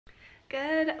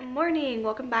Good morning.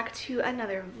 Welcome back to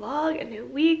another vlog, a new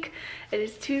week. It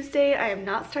is Tuesday. I am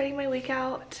not starting my week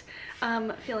out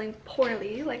feeling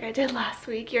poorly like I did last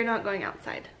week. You're not going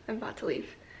outside. I'm about to leave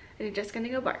and you're just gonna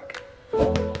go bark.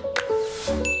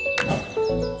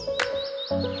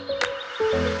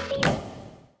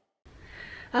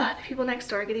 The people next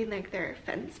door are getting like their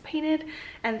fence painted,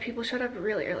 and the people showed up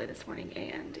really early this morning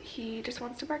and he just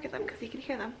wants to bark at them because he can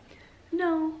hear them.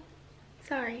 No,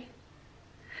 sorry.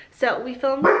 So we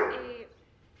filmed a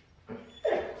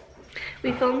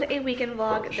weekend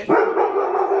vlog this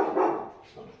morning.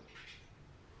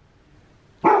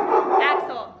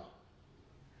 Axel.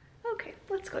 Okay,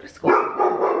 let's go to school.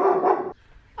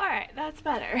 Alright, that's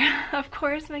better. Of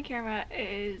course my camera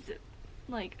is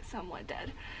like somewhat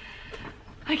dead.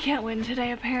 I can't win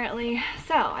today apparently.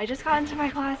 So I just got into my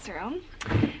classroom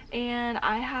and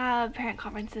I have parent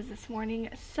conferences this morning,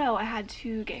 so I had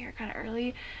to get here kind of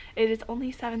early. It is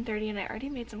only 7:30 and I already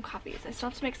made some copies. I still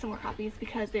have to make some more copies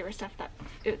because they were stuff that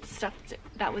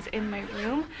was in my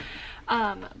room.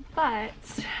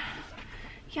 But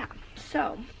yeah,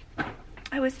 so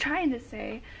I was trying to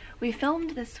say we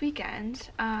filmed this weekend,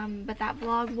 but that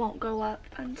vlog won't go up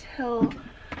until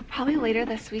probably later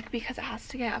this week because it has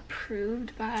to get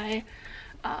approved by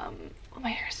oh, my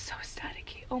hair is so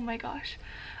staticky, oh my gosh.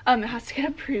 It has to get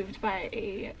approved by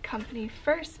a company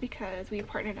first because we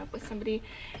partnered up with somebody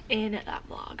in that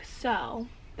vlog, so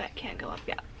that can't go up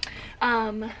yet.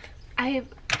 I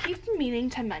keep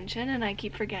meaning to mention and I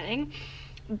keep forgetting,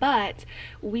 but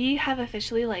we have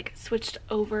officially like switched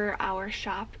over our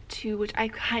shop to, which I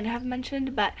kind of have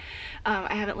mentioned, but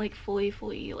I haven't like fully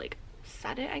like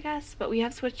said it, I guess, but we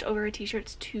have switched over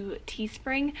t-shirts to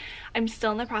Teespring. I'm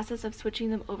still in the process of switching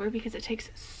them over because it takes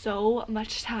so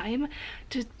much time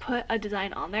to put a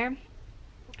design on there.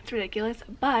 It's ridiculous,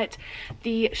 but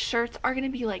the shirts are going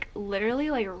to be like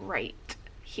literally like right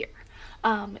here.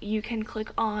 You can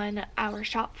click on our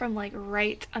shop from like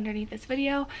right underneath this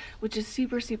video, which is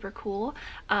super cool,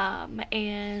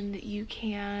 and you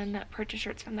can purchase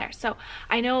shirts from there. So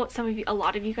I know a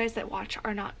lot of you guys that watch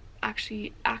are not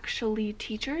actually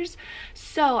teachers,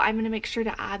 so I'm going to make sure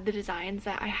to add the designs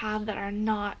that I have that are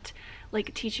not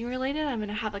like teaching related. I'm going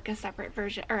to have like a separate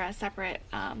version or a separate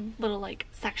little like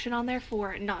section on there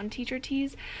for non-teacher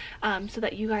tees, so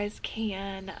that you guys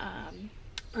can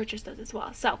purchase those as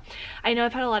well. So I know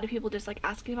I've had a lot of people just like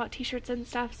asking about t-shirts and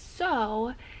stuff,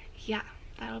 so yeah,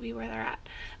 that'll be where they're at.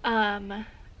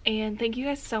 And thank you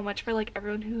guys so much for like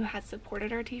everyone who has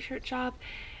supported our t-shirt shop,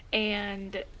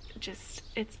 and just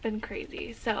it's been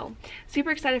crazy, so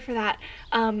super excited for that.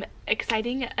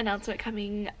 Exciting announcement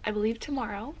coming, I believe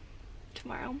tomorrow,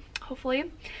 hopefully,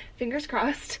 fingers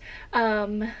crossed.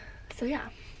 So yeah,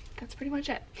 that's pretty much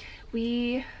it.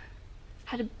 We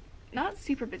had a not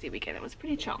super busy weekend. It was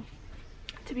pretty chill,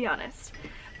 to be honest.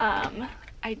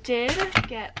 I did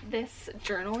get this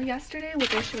journal yesterday,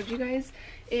 which I showed you guys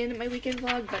in my weekend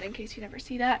vlog, but in case you never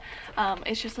see that,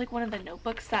 it's just like one of the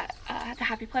notebooks that the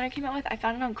Happy Planner came out with. I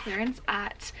found it on clearance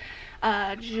at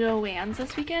Joann's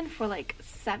this weekend for like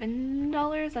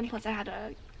 $7, and plus I had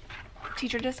a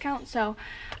teacher discount, so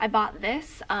I bought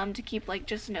this to keep like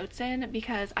just notes in,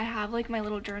 because I have like my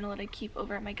little journal that I keep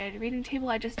over at my guided reading table.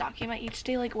 I just document each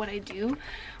day like what I do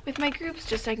with my groups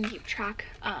just so I can keep track.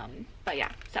 But yeah,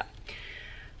 so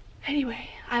anyway,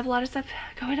 I have a lot of stuff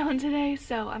going on today,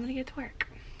 so I'm gonna get to work.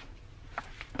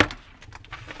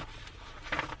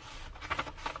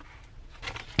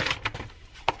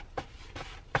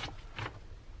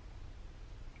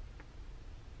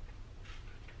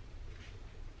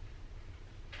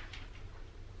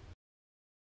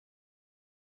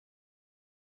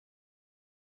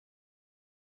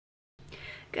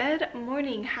 Good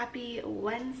morning, happy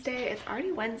Wednesday. It's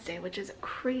already Wednesday, which is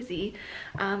crazy.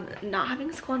 Not having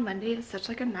school on Monday is such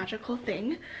like a magical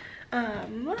thing.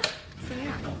 So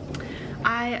yeah,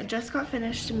 I just got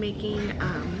finished making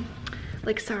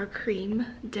like sour cream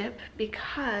dip,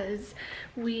 because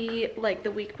we like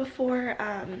the week before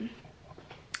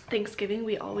Thanksgiving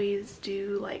we always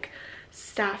do like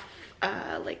staff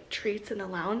like treats in the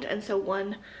lounge, and so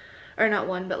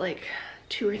like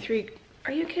 2 or 3,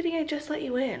 are you kidding? I just let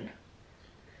you in.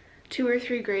 2 or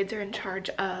 3 grades are in charge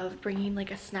of bringing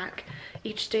like a snack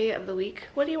each day of the week.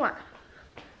 What do you want?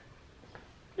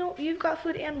 No, you've got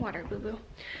food and water, boo-boo.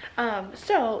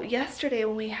 So yesterday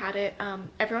when we had it,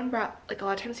 everyone brought, like a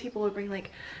lot of times people would bring like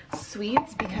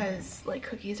sweets because like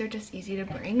cookies are just easy to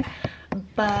bring,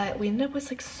 but we ended up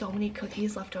with like so many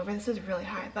cookies left over. This is really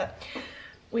high, but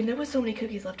we ended up with so many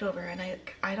cookies left over, and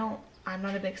I'm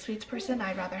not a big sweets person.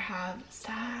 I'd rather have,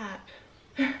 stop.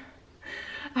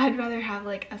 I'd rather have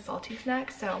like a salty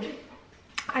snack, so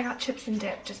I got chips and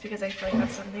dip just because I feel like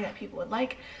that's something that people would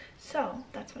like. So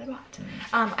that's what I bought.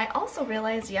 I also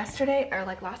realized yesterday, or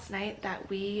like last night, that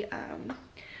we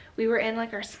were in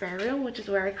like our spare room, which is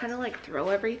where I kind of like throw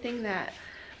everything that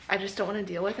I just don't want to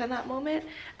deal with in that moment.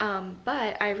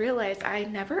 But I realized I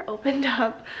never opened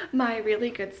up my Really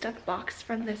Good Stuff box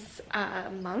from this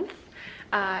month.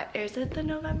 Is it the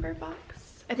November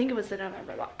box? I think it was the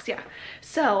November box, yeah.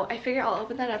 So I figure I'll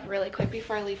open that up really quick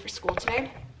before I leave for school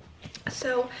today.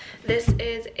 So this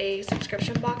is a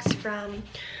subscription box from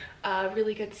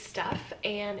Really Good Stuff,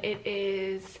 and it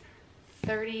is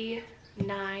 $39.99,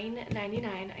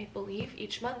 I believe,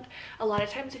 each month. A lot of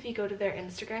times if you go to their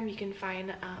Instagram, you can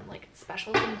find like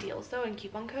specials and deals though, and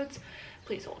coupon codes.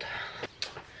 Please hold.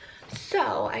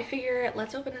 So I figure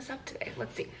let's open this up today.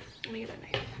 Let's see. Let me get a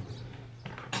knife.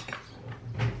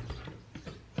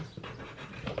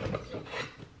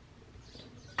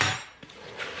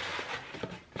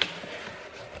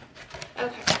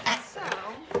 Okay, so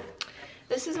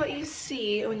this is what you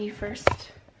see when you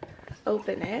first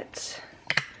open it.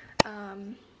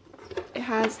 It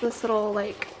has this little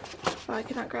like, oh, I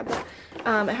cannot grab that.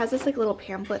 It has this like little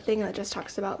pamphlet thing that just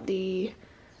talks about the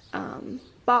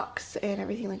box and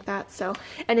everything like that. So,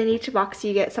 and in each box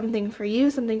you get something for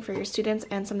you, something for your students,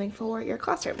 and something for your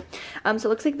classroom. So it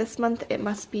looks like this month it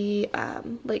must be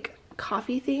like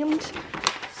coffee themed.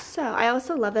 So I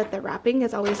also love that the wrapping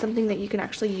is always something that you can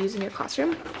actually use in your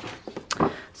classroom.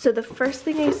 So the first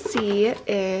thing I see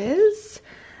is,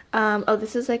 oh,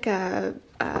 this is like a,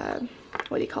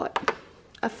 what do you call it?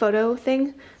 A photo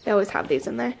thing. They always have these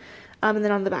in there. And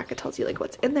then on the back it tells you like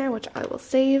what's in there, which I will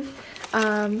save.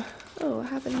 Oh, what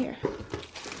happened here?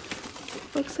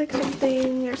 Looks like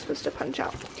something you're supposed to punch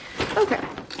out. Okay.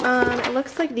 It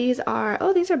looks like these are,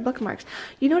 oh, these are bookmarks.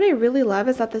 You know what I really love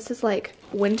is that this is like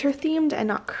winter themed and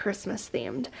not Christmas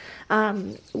themed.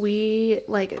 We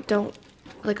like don't,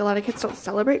 like a lot of kids don't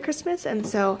celebrate Christmas, and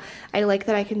so I like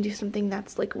that I can do something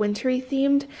that's like wintry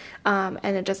themed,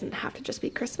 and it doesn't have to just be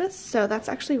Christmas. So that's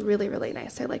actually really, really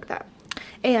nice. I like that.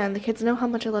 And the kids know how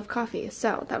much I love coffee,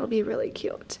 so that'll be really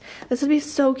cute. This would be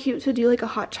so cute to do like a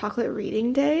hot chocolate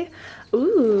reading day.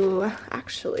 Ooh,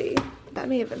 actually, that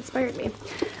may have inspired me.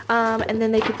 And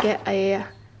then they could get a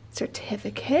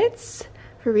certificates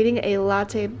for reading a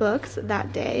latte books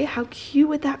that day. How cute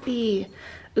would that be?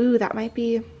 Ooh, that might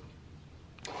be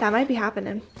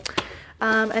happening.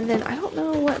 And then I don't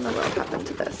know what in the world happened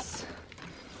to this.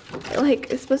 Like,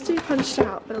 it's supposed to be punched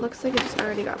out, but it looks like it just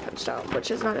already got punched out,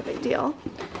 which is not a big deal.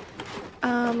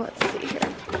 Let's see here.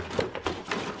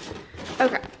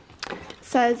 Okay. It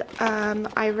says,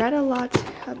 I read a lot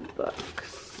of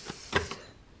books.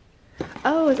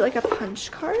 Oh, is it like a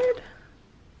punch card?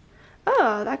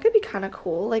 Oh, that could be kind of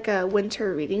cool. Like a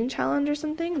winter reading challenge or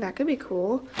something. That could be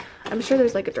cool. I'm sure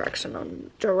there's like a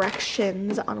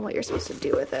directions on what you're supposed to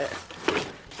do with it.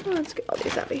 Oh, let's get all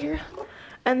these out of here.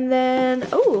 And then,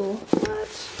 oh, what?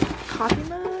 Coffee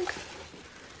mug?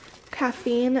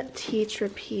 Caffeine, teach,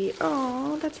 repeat.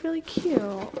 Oh, that's really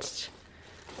cute.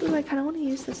 Ooh, I kind of want to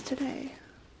use this today.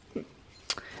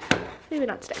 Maybe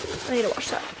not today. I need to wash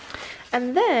that.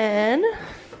 And then,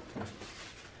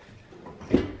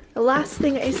 the last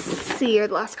thing I see, or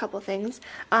the last couple things,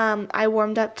 I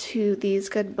warmed up to these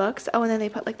good books. Oh, and then they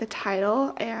put like the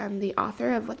title and the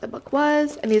author of what the book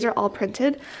was. And these are all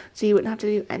printed, so you wouldn't have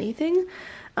to do anything.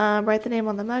 Write the name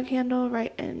on the mug handle,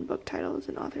 write in book titles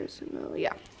and authors.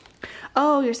 Yeah.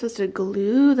 Oh, you're supposed to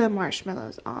glue the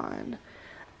marshmallows on.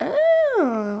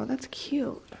 Oh, that's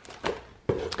cute.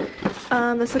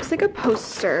 This looks like a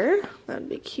poster. That would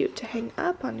be cute to hang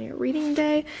up on your reading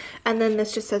day. And then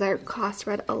this just says our class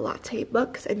read a latte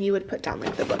books, and you would put down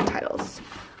like the book titles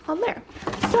on there.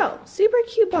 So super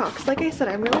cute box. Like I said,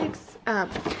 I'm really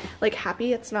like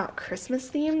happy it's not Christmas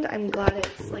themed. I'm glad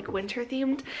it's like winter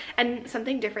themed and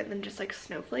something different than just like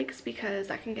snowflakes, because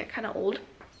that can get kind of old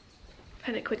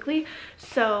kind of quickly.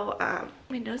 So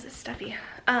my nose is stuffy.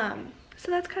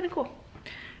 So that's kind of cool.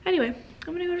 Anyway,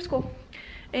 I'm gonna go to school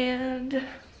and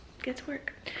get to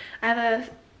work. I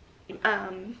have a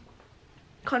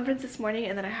conference this morning,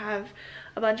 and then I have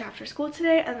a bunch after school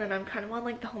today, and then I'm kind of on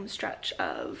like the home stretch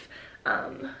of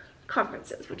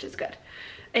conferences, which is good.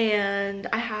 And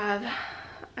I have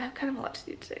kind of a lot to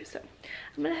do today, so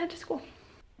I'm gonna head to school.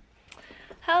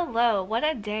 Hello, what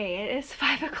a day. It is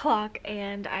 5 o'clock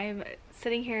and I'm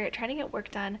sitting here trying to get work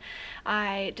done.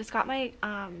 I just got my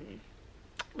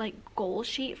like goal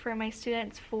sheet for my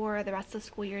students for the rest of the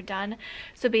school year done.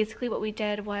 So basically what we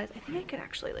did was, I think I could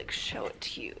actually like show it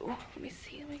to you. Let me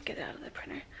see, let me get it out of the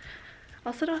printer. I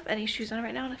also don't have any shoes on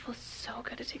right now, and it feels so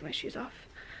good to take my shoes off.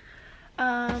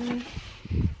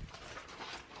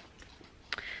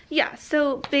 Yeah,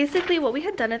 so basically what we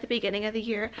had done at the beginning of the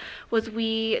year was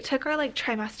we took our like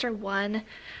trimester 1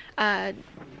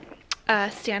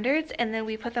 standards, and then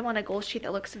we put them on a goal sheet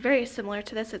that looks very similar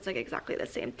to this. It's like exactly the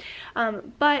same,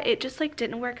 but it just like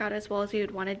didn't work out as well as we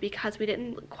had wanted because we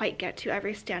didn't quite get to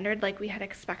every standard like we had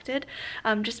expected,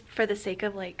 just for the sake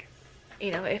of like,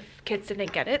 you know, if kids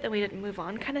didn't get it then we didn't move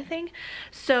on kind of thing.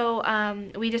 So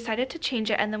we decided to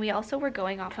change it, and then we also were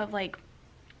going off of like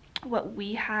what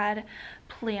we had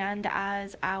planned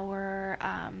as our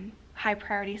high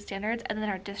priority standards, and then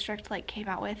our district like came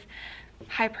out with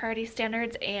high priority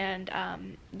standards, and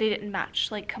they didn't match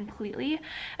like completely,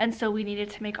 and so we needed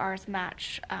to make ours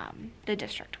match the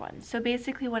district ones. So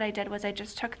basically what I did was I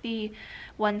just took the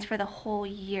ones for the whole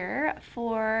year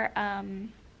for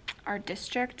our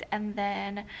district, and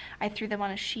then I threw them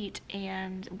on a sheet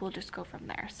and we'll just go from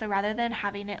there. So rather than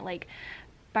having it like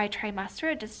by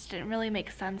trimester, it just didn't really make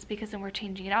sense because then we're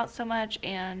changing it out so much,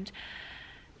 and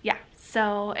yeah,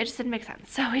 so it just didn't make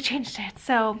sense, so we changed it.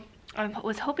 So I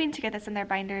was hoping to get this in their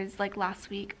binders like last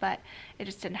week, but it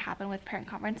just didn't happen with parent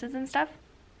conferences and stuff.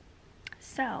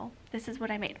 So this is what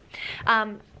I made.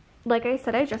 Like I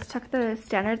said, I just took the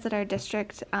standards that our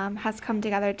district has come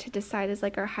together to decide as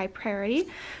like our high priority.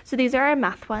 So these are our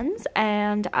math ones,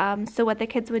 and so what the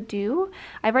kids would do,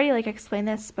 I've already like explained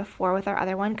this before with our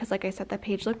other one because like I said, the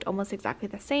page looked almost exactly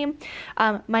the same.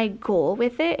 My goal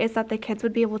with it is that the kids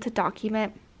would be able to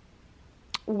document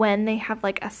when they have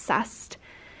like assessed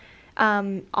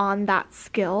on that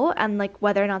skill and like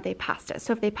whether or not they passed it.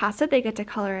 So if they passed it, they get to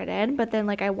color it in, but then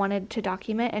like I wanted to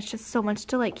document. It's just so much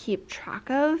to like keep track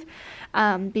of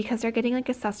because they're getting like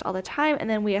assessed all the time, and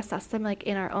then we assess them like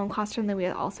in our own classroom, then we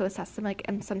also assess them like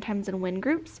and sometimes in win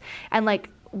groups, and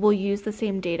like we'll use the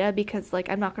same data because like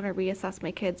I'm not going to reassess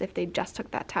my kids if they just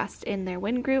took that test in their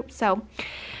win group. So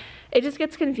it just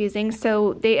gets confusing,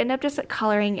 so they end up just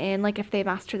coloring in like if they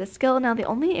master the skill. Now the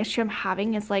only issue I'm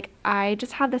having is like I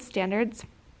just have the standards.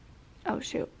 Oh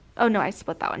shoot. Oh no, I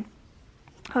split that one.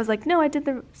 I was like, no, I did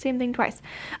the same thing twice.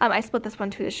 I split this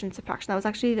one to addition and subtraction. That was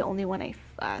actually the only one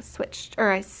I switched,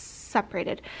 or I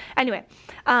separated. Anyway,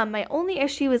 my only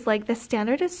issue is like the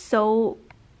standard is so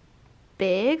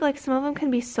big. Like some of them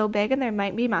can be so big and they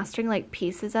might be mastering like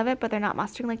pieces of it, but they're not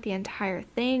mastering like the entire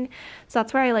thing. So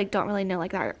that's where I like don't really know.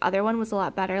 Like our other one was a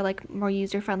lot better, like more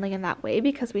user friendly in that way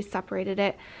because we separated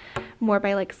it more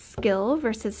by like skill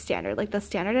versus standard. Like the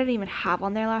standard I didn't even have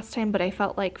on there last time, but I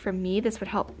felt like for me this would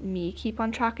help me keep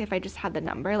on track if I just had the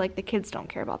number. Like the kids don't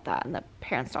care about that and the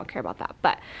parents don't care about that,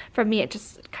 but for me it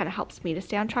just kind of helps me to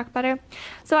stay on track better.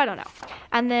 So I don't know.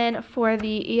 And then for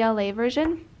the ELA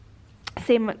version,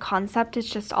 same concept, it's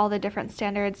just all the different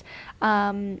standards,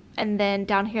 and then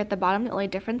down here at the bottom the only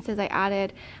difference is I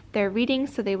added their reading,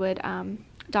 so they would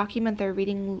document their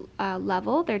reading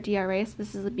level, their DRA. So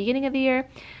this is the beginning of the year,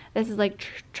 this is like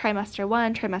trimester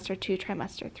 1, trimester 2,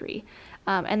 trimester 3,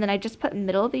 and then I just put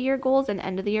middle of the year goals and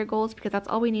end of the year goals because that's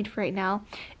all we need for right now.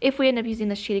 If we end up using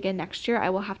this sheet again next year, I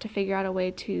will have to figure out a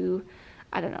way to,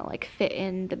 I don't know, like fit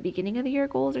in the beginning of the year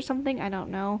goals or something, I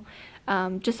don't know,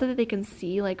 just so that they can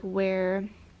see like where,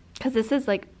 because this is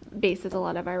like bases a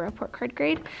lot of our report card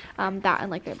grade, that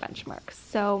and like their benchmarks.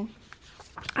 So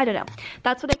I don't know,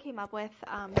 that's what I came up with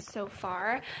so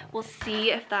far. We'll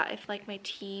see if like my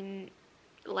team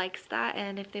likes that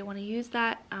and if they want to use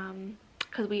that,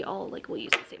 because we all like will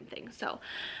use the same thing. So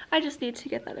I just need to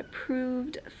get that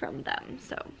approved from them.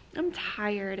 So I'm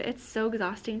tired. It's so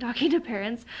exhausting talking to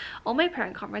parents. All my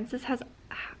parent conferences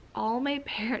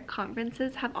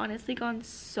have honestly gone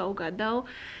so good though.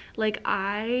 Like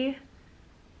I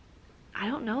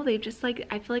don't know, they've just like,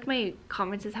 I feel like my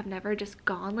conferences have never just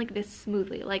gone like this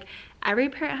smoothly. Like every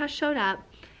parent has showed up,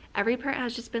 every parent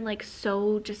has just been like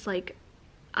so just like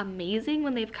amazing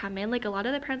when they've come in. Like a lot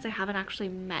of the parents I haven't actually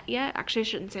met yet. Actually, I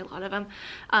shouldn't say a lot of them.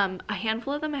 A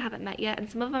handful of them I haven't met yet, and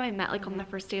some of them I met like on the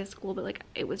first day of school, but like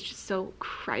it was just so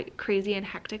crazy and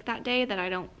hectic that day that I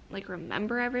don't like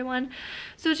remember everyone.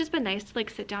 So it's just been nice to like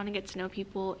sit down and get to know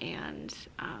people, and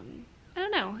I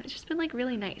don't know, it's just been like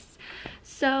really nice.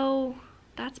 So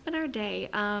that's been our day.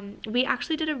 We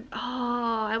actually did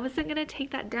I wasn't gonna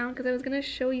take that down because I was gonna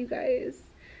show you guys.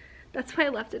 That's why I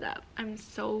left it up. I'm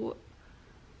so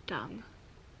dumb.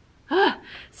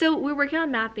 So we're working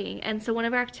on mapping, and so one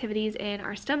of our activities in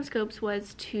our STEM scopes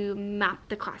was to map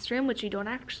the classroom, which you don't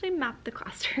actually map the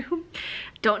classroom.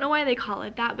 Don't know why they call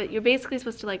it that, but you're basically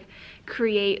supposed to like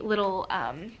create little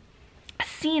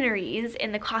sceneries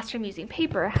in the classroom using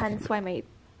paper, hence why my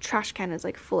trash can is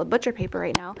like full of butcher paper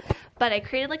right now. But I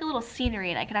created like a little scenery,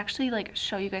 and I can actually like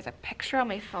show you guys a picture on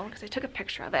my phone because I took a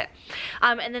picture of it.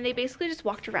 And then they basically just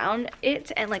walked around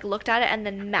it and like looked at it and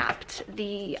then mapped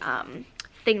the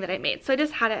thing that I made. So I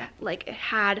just had it like, it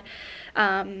had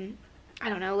I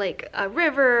don't know, like a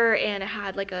river, and it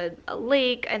had like a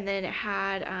lake, and then it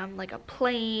had like a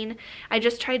plane. I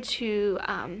just tried to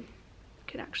you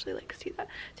can actually like see that,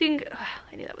 so you can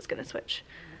I knew that was gonna switch.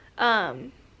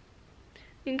 You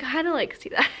can kind of like see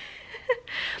that.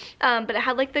 But it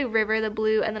had like the river, the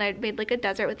blue, and then I made like a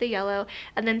desert with the yellow,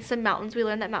 and then some mountains. We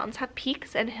learned that mountains have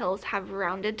peaks and hills have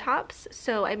rounded tops,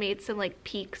 so I made some like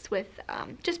peaks with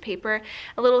just paper,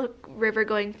 a little river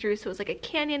going through, so it was like a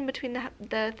canyon between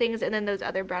the things, and then those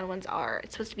other brown ones are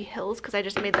supposed to be hills because I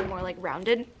just made them more like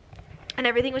rounded. And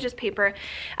everything was just paper,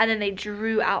 and then they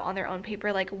drew out on their own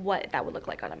paper like what that would look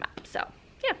like on a map. So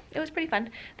yeah, it was pretty fun.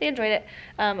 They enjoyed it.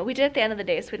 We did it at the end of the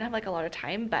day, so we didn't have like a lot of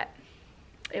time, but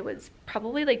it was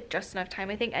probably like just enough time.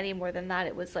 I think any more than that,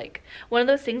 it was like one of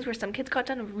those things where some kids got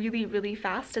done really, really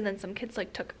fast, and then some kids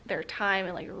like took their time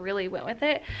and like really went with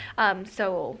it.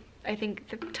 So I think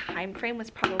the time frame was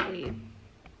probably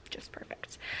just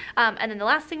perfect. And then the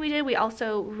last thing we did, we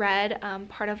also read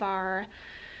part of our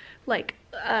like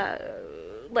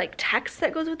text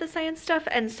that goes with the science stuff,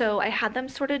 and so I had them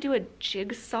sort of do a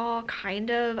jigsaw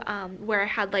kind of where I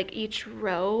had like each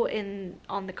row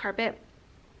on the carpet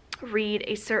read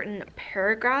a certain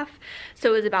paragraph. So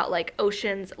it was about like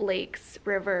oceans, lakes,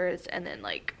 rivers, and then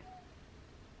like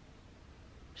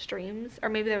streams, or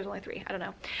maybe there was only 3, I don't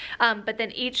know. But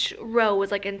then each row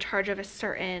was like in charge of a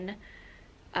certain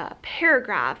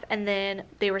paragraph, and then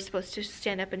they were supposed to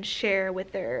stand up and share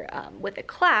with their with the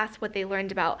class what they learned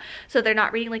about. So they're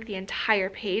not reading like the entire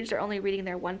page, they're only reading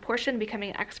their one portion,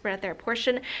 becoming an expert at their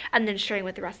portion, and then sharing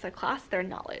with the rest of the class their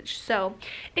knowledge. So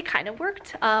it kind of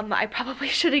worked. I probably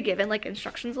should have given like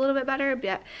instructions a little bit better,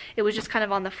 but it was just kind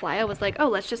of on the fly. I was like, oh,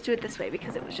 let's just do it this way,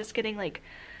 because it was just getting like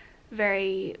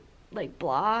very like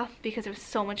blah because there was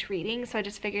so much reading. So I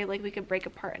just figured like we could break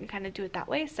apart and kind of do it that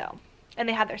way. So, and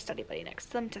they had their study buddy next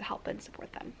to them to help and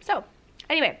support them. So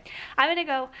anyway, I'm gonna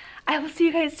go. I will see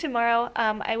you guys tomorrow.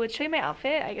 I would show you my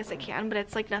outfit. I guess I can, but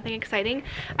it's like nothing exciting.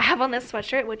 I have on this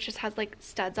sweatshirt which just has like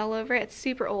studs all over it. It's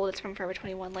super old. It's from Forever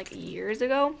 21 like years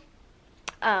ago.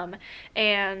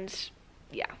 And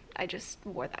yeah, I just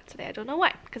wore that today. I don't know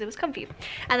why, because it was comfy.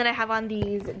 And then I have on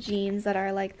these jeans that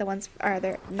are like the ones,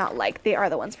 they're not like, they are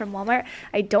the ones from Walmart.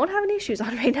 I don't have any shoes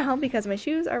on right now because my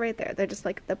shoes are right there. They're just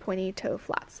like the pointy toe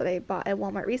flats that I bought at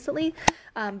Walmart recently.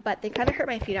 But they kind of hurt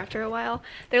my feet after a while.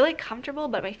 They're like comfortable,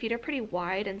 but my feet are pretty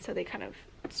wide, and so they kind of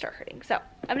start hurting. So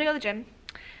I'm gonna go to the gym.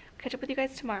 Catch up with you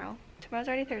guys tomorrow. Tomorrow's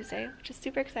already Thursday, which is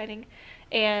super exciting.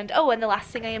 And oh, and the last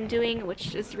thing I am doing,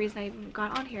 which is the reason I even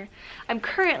got on here, I'm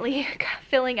currently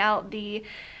filling out the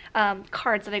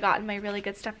cards that I got in my Really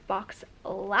Good Stuff box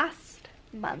last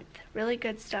month. Really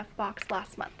Good Stuff box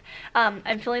last month.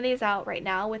 I'm filling these out right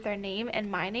now with their name and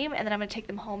my name, and then I'm gonna take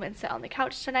them home and sit on the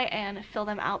couch tonight and fill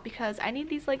them out because I need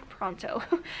these like pronto.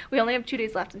 We only have 2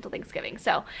 days left until Thanksgiving.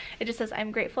 So it just says,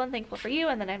 I'm grateful and thankful for you,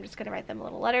 and then I'm just gonna write them a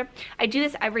little letter. I do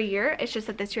this every year. It's just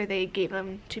that this year they gave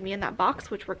them to me in that box,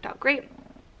 which worked out great.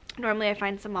 Normally I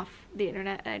find some off the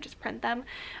internet and I just print them,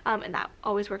 and that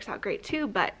always works out great too,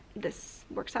 but this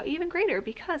works out even greater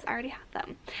because I already have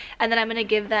them. And then I'm going to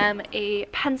give them a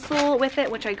pencil with it,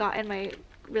 which I got in my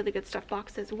Really Good Stuff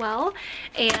box as well,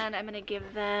 and I'm going to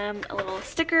give them a little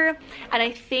sticker. And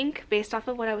I think, based off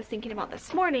of what I was thinking about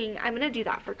this morning, I'm going to do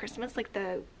that for Christmas, like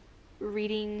the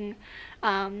reading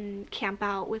camp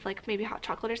out with like maybe hot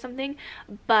chocolate or something.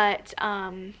 But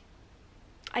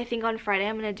I think on Friday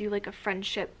I'm gonna do like a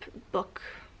friendship book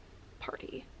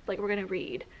party. Like we're gonna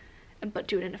read, but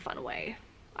do it in a fun way.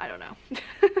 I don't know.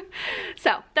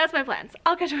 So that's my plans.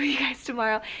 I'll catch up with you guys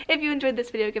tomorrow. If you enjoyed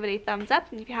this video, give it a thumbs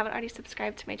up, and if you haven't already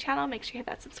subscribed to my channel, make sure you hit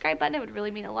that subscribe button. It would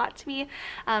really mean a lot to me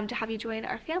to have you join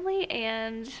our family,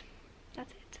 and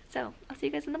that's it. So I'll see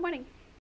you guys in the morning.